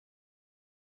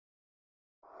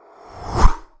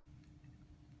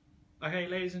Okay,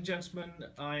 ladies and gentlemen,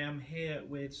 I am here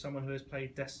with someone who has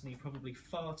played Destiny probably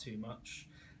far too much.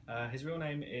 His real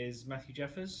name is Matthew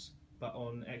Jeffers, but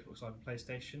on Xbox Live and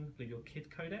PlayStation, I believe you're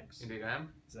KidCodex. Indeed I am.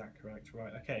 Is that correct?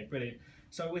 Right, okay, brilliant.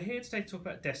 So we're here today to talk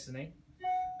about Destiny.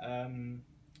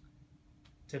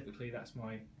 Typically that's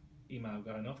my email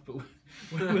going off, but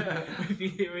if you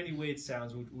hear any weird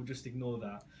sounds, we'll just ignore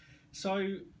that.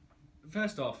 So,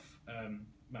 first off,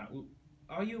 Matt,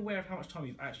 are you aware of how much time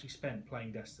you've actually spent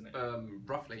playing Destiny?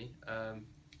 Roughly,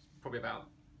 probably about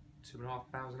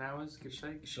 2,500 hours, give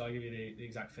or take. Shall I give you the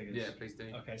exact figures? Yeah, please do.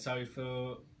 Okay, so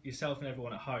for yourself and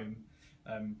everyone at home,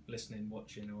 listening,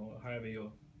 watching, or however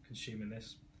you're consuming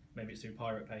this, maybe it's through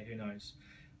Pirate Bay, who knows.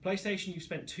 PlayStation, you've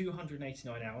spent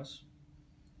 289 hours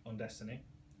on Destiny.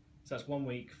 So that's 1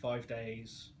 week, 5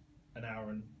 days, an hour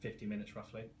and 50 minutes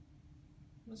roughly.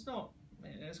 It's not,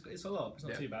 it's a lot, it's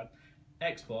not too bad.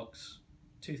 Xbox,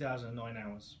 2,009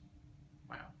 hours.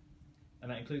 Wow.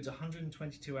 And that includes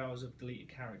 122 hours of deleted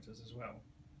characters as well.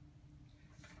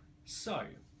 So,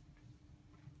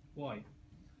 why?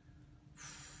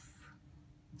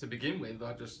 To begin with,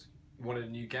 I just wanted a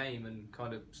new game and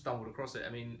kind of stumbled across it.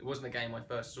 I mean, it wasn't a game I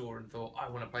first saw and thought, I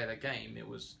want to play that game. It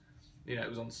was, you know, it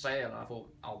was on sale and I thought,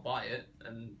 I'll buy it,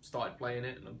 and started playing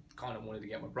it, and I kind of wanted to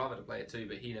get my brother to play it too,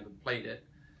 but he never played it.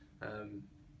 I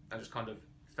just kind of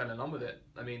fell in love with it.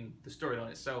 I mean, the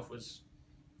storyline itself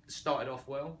started off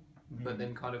well, but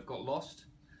then kind of got lost,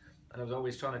 and I was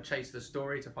always trying to chase the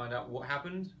story to find out what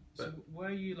happened. But so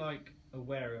were you like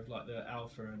aware of like the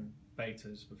alpha and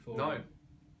betas before? No.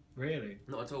 Really?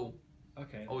 Not at all.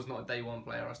 Okay. I was not a day one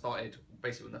player. I started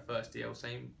basically when the first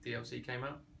DLC came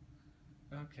out.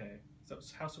 Okay. So that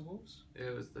was House of Wolves?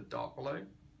 It was the Dark Below.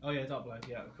 Oh yeah, Dark Below,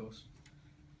 yeah, of course.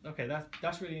 Okay,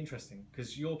 that's really interesting,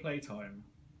 because your playtime,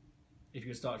 if you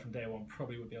had started from day one,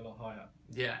 probably would be a lot higher.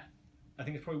 Yeah. I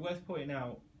think it's probably worth pointing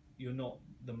out you're not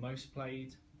the most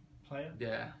played player.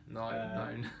 Yeah, no.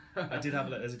 I did have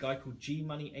a look. There's a guy called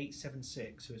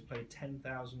GMoney876 who has played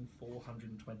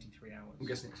 10,423 hours. I'm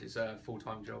guessing it's his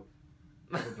full-time job.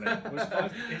 Probably.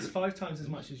 Well, it's five times as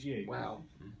much as you. Wow.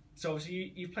 So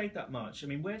obviously you've played that much. I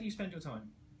mean, where do you spend your time?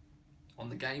 On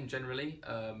the game, generally.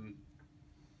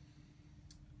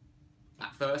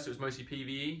 At first, it was mostly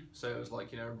PvE, so it was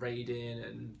like, you know, raiding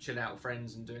and chilling out with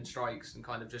friends and doing strikes and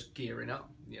kind of just gearing up,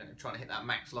 you know, trying to hit that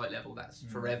max light level. That's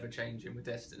forever changing with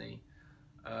Destiny.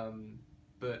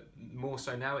 But more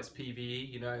so now it's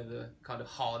PvE, you know, the kind of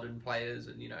hardened players,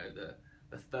 and, you know,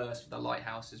 the thirst for the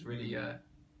lighthouse has really, you know,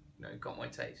 got my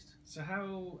taste. So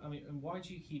how, I mean, and why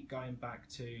do you keep going back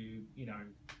to, you know,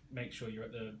 make sure you're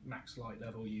at the max light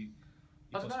level you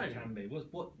possibly can be?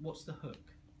 What's the hook?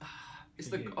 It's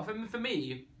for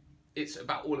me, it's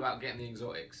all about getting the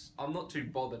exotics. I'm not too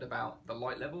bothered about the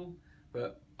light level,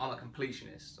 but I'm a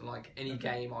completionist. And like any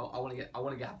game, I want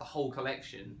to get the whole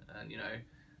collection. And, you know,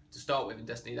 to start with in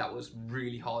Destiny, that was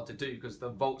really hard to do because the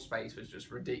vault space was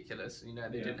just ridiculous. You know,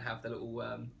 they didn't have the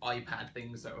little iPad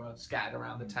things that were scattered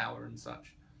around the tower and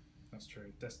such. That's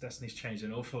true. Destiny's changed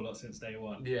an awful lot since day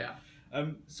one. Yeah.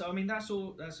 So I mean, that's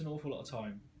an awful lot of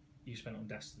time you spent on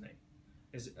Destiny.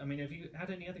 I mean, have you had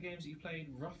any other games that you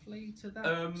played roughly to that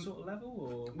sort of level?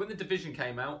 Or when the Division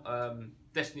came out,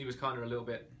 Destiny was kind of a little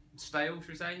bit stale, should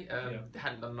we say? They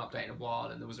hadn't done an update in a while,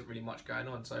 and there wasn't really much going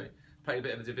on. So played a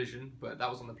bit of a Division, but that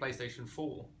was on the PlayStation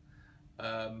 4.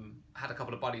 Had a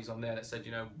couple of buddies on there that said,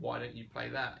 you know, why don't you play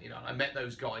that? You know, and I met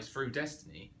those guys through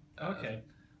Destiny.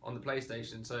 On the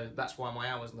PlayStation, so that's why my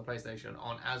hours on the PlayStation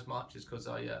aren't as much, is because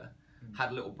I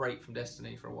had a little break from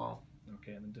Destiny for a while.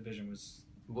 Okay, and the Division was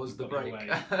the break.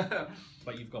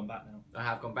 But you've gone back now. I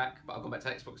have gone back, but I've gone back to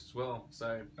Xbox as well.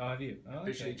 So have you?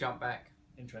 Officially jumped back.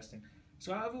 Interesting.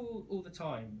 So out of all the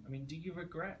time, I mean, do you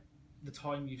regret the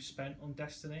time you've spent on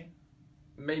Destiny?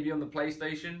 Maybe on the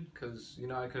PlayStation, because, you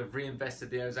know, I could have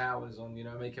reinvested those hours on, you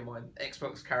know, making my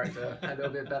Xbox character a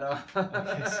little bit better.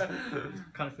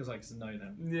 Kind of feels like it's a no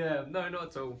then. Yeah, no, not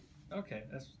at all. Okay,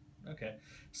 that's okay.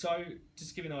 So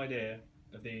just to give you an idea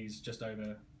of these just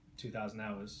over 2,000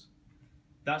 hours,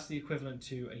 that's the equivalent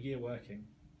to a year working.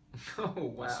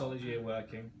 Oh wow! A solid year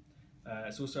working.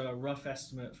 It's also a rough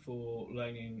estimate for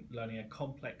learning a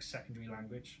complex secondary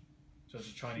language, such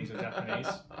as Chinese or Japanese.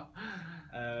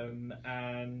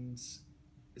 And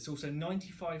it's also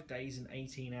 95 days and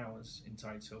 18 hours in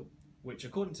total, which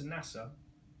according to NASA,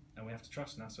 and we have to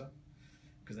trust NASA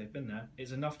because they've been there,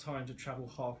 is enough time to travel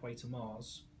halfway to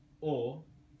Mars or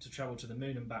to travel to the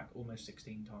moon and back almost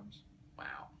 16 times.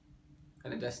 Wow.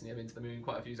 And in Destiny, I've been to the moon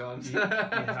quite a few times. You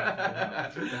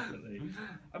have, definitely.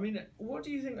 I mean, what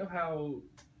do you think of how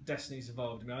Destiny's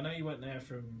evolved? I mean, I know you weren't there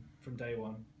from day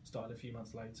one, started a few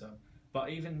months later. But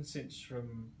even since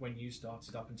from when you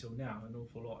started up until now, an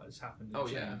awful lot has happened. Oh,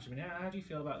 changed. yeah. I mean, how do you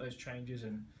feel about those changes,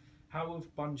 and how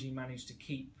have Bungie managed to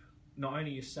keep not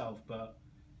only yourself but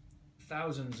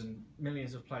thousands and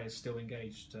millions of players still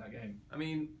engaged to that game? I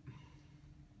mean,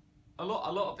 a lot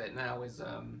of it now is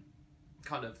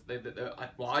kind of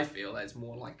well, I feel that it's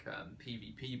more like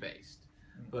PvP based,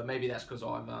 but maybe that's because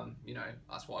I'm you know,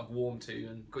 that's what I've warmed to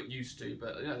and got used to.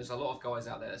 But you know, there's a lot of guys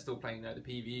out there that are still playing, you know, the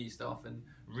PvE stuff and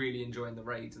really enjoying the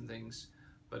raids and things.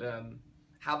 But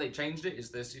how they changed it is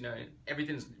this, you know,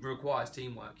 everything requires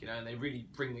teamwork, you know, and they really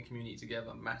bring the community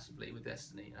together massively with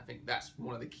Destiny. And I think that's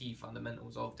one of the key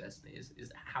fundamentals of Destiny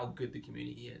is how good the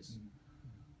community is.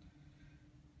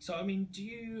 So I mean,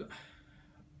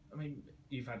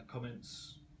 you've had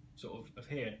comments sort of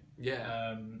here,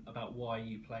 about why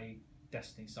you play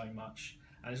Destiny so much,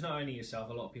 and it's not only yourself.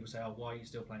 A lot of people say, "Oh, why are you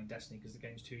still playing Destiny?" Because the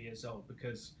game's 2 years old.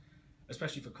 Because,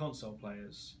 especially for console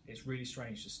players, it's really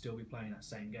strange to still be playing that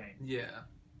same game. Yeah,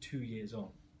 2 years on.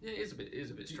 Yeah, it is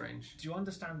a bit strange. Do you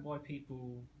understand why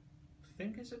people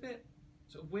think it's a bit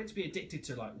sort of weird to be addicted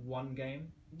to like one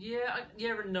game? Yeah,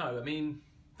 yeah and no. I mean,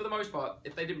 for the most part,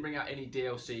 if they didn't bring out any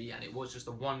DLC and it was just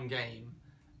the one game,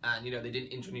 and you know they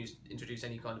didn't introduce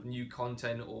any kind of new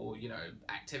content or, you know,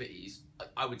 activities,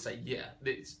 I would say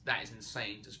that is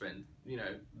insane to spend, you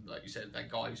know, like you said,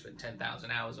 that guy who spent 10,000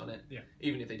 hours on it. Yeah.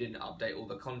 Even if they didn't update all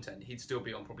the content, he'd still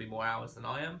be on probably more hours than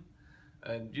I am.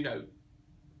 And you know,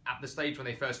 at the stage when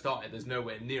they first started, there's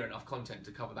nowhere near enough content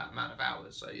to cover that amount of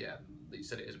hours. So yeah, you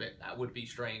said it is a bit, that would be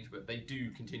strange, but they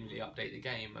do continually update the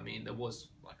game. I mean, there was,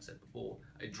 like I said before,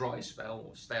 a dry spell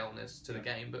or staleness to the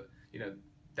game, but you know,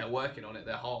 they're working on it,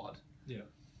 they're hard. Yeah,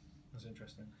 that's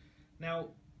interesting.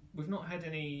 Now, we've not had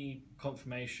any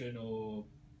confirmation or,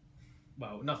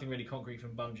 well, nothing really concrete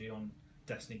from Bungie on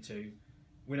Destiny 2.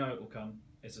 We know it will come.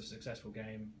 It's a successful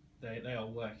game. They are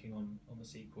working on the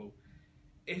sequel.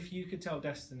 If you could tell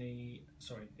Bungie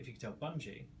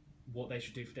what they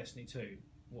should do for Destiny 2,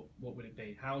 what would it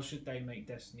be? How should they make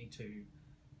Destiny 2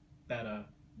 better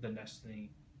than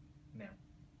Destiny now?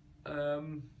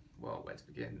 Well, where to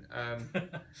begin?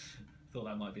 Thought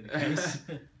that might be the case.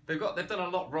 They've done a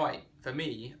lot right for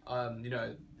me. You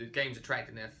know, the game's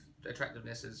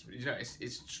attractiveness is, you know,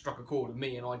 it's struck a chord with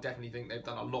me, and I definitely think they've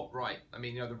done a lot right. I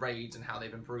mean, you know, the raids and how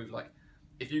they've improved. Like,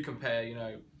 if you compare, you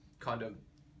know, kind of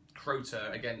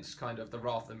Crota against kind of the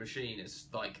Wrath of the Machine, it's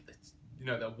like, you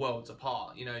know, they're worlds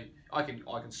apart. You know, I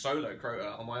can solo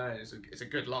Crota on my own. It's a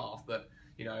good laugh, but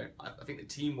you know, I think the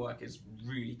teamwork is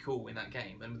really cool in that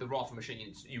game. And with the Wrath of the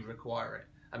Machine, you require it.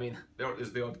 I mean,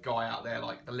 there's the odd guy out there,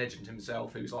 like the legend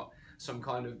himself, who's like some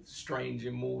kind of strange,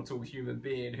 immortal human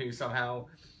being who somehow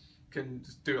can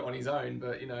just do it on his own.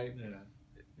 But you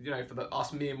know, for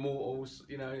us mere mortals,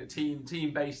 you know,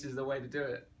 team based is the way to do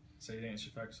it. So you think it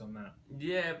should focus on that?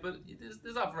 Yeah, but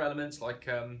there's other elements like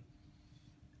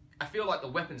I feel like the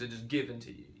weapons are just given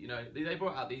to you. You know, they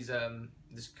brought out these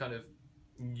this kind of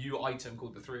new item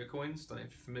called the 3 coins. Don't know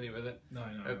if you're familiar with it. No.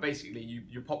 Basically,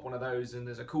 you pop one of those and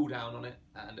there's a cooldown on it,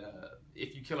 and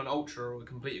if you kill an ultra or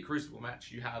complete a crucible match,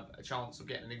 you have a chance of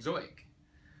getting an exotic.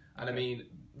 And I mean,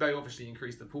 they obviously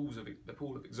increased the pool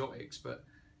of exotics, but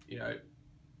you know,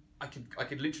 I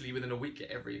could literally within a week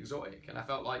get every exotic, and I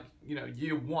felt like, you know,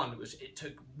 year one it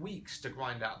took weeks to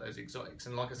grind out those exotics,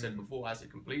 and like I said before, as a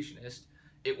completionist,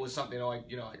 it was something I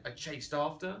chased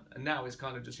after, and now it's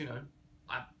kind of just, you know,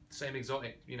 same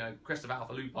exotic, you know, Crest of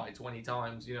Alpha Lupi 20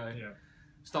 times, you know,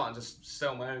 starting to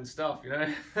sell my own stuff, you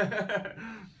know.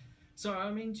 So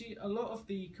I mean, a lot of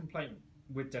the complaint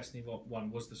with Destiny 1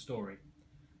 was the story.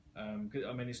 I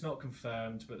mean, it's not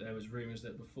confirmed, but there was rumours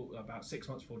that about 6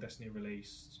 months before Destiny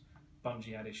released,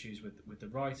 Bungie had issues with the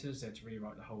writers. They had to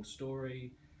rewrite the whole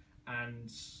story,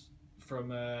 and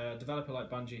from a developer like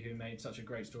Bungie, who made such a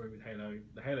great story with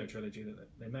the Halo trilogy that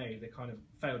they made, they kind of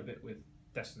failed a bit with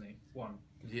Destiny 1.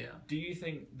 Yeah. Do you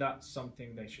think that's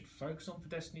something they should focus on for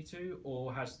Destiny 2,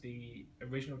 or has the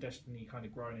original Destiny kind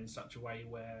of grown in such a way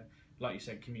where, like you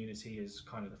said, community is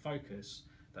kind of the focus,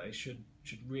 that they should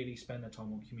really spend their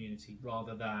time on community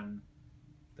rather than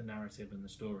the narrative and the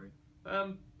story?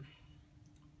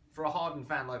 For a hardened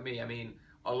fan like me, I mean,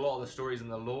 a lot of the stories in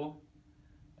the lore,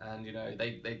 and you know,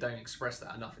 they don't express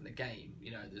that enough in the game.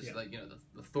 You know, there's like, you know,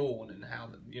 the Thorn and how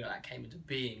you know that came into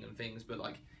being and things, but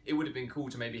like it would have been cool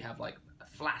to maybe have like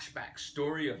a flashback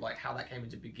story of like how that came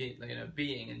into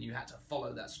being, and you had to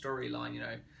follow that storyline, you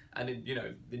know. And in, you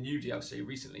know, the new DLC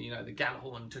recently, you know, the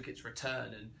Gjallarhorn took its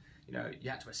return, and you know, you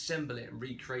had to assemble it and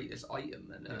recreate this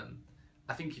item. And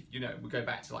I think if, you know, we go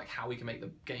back to like how we can make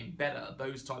the game better,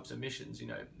 those types of missions, you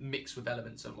know, mixed with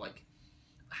elements of like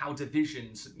how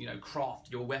divisions, you know, craft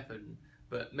your weapon,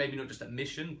 but maybe not just a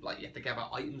mission. Like you have to gather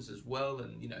items as well,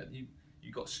 and you know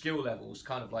you got skill levels,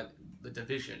 kind of like the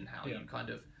Division, how you kind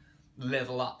of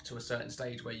level up to a certain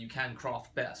stage where you can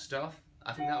craft better stuff.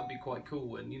 I think that would be quite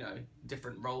cool, and you know,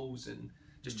 different roles and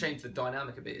just change the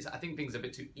dynamic a bit. I think things are a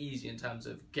bit too easy in terms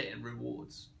of getting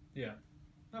rewards. Yeah.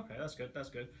 Okay, that's good. That's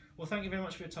good. Well, thank you very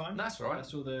much for your time. That's all right.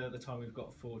 That's all the time we've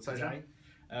got for today.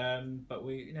 But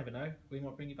you never know. We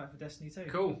might bring you back for Destiny too.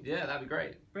 Cool. Yeah, that'd be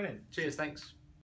great. Brilliant. Cheers. Thanks.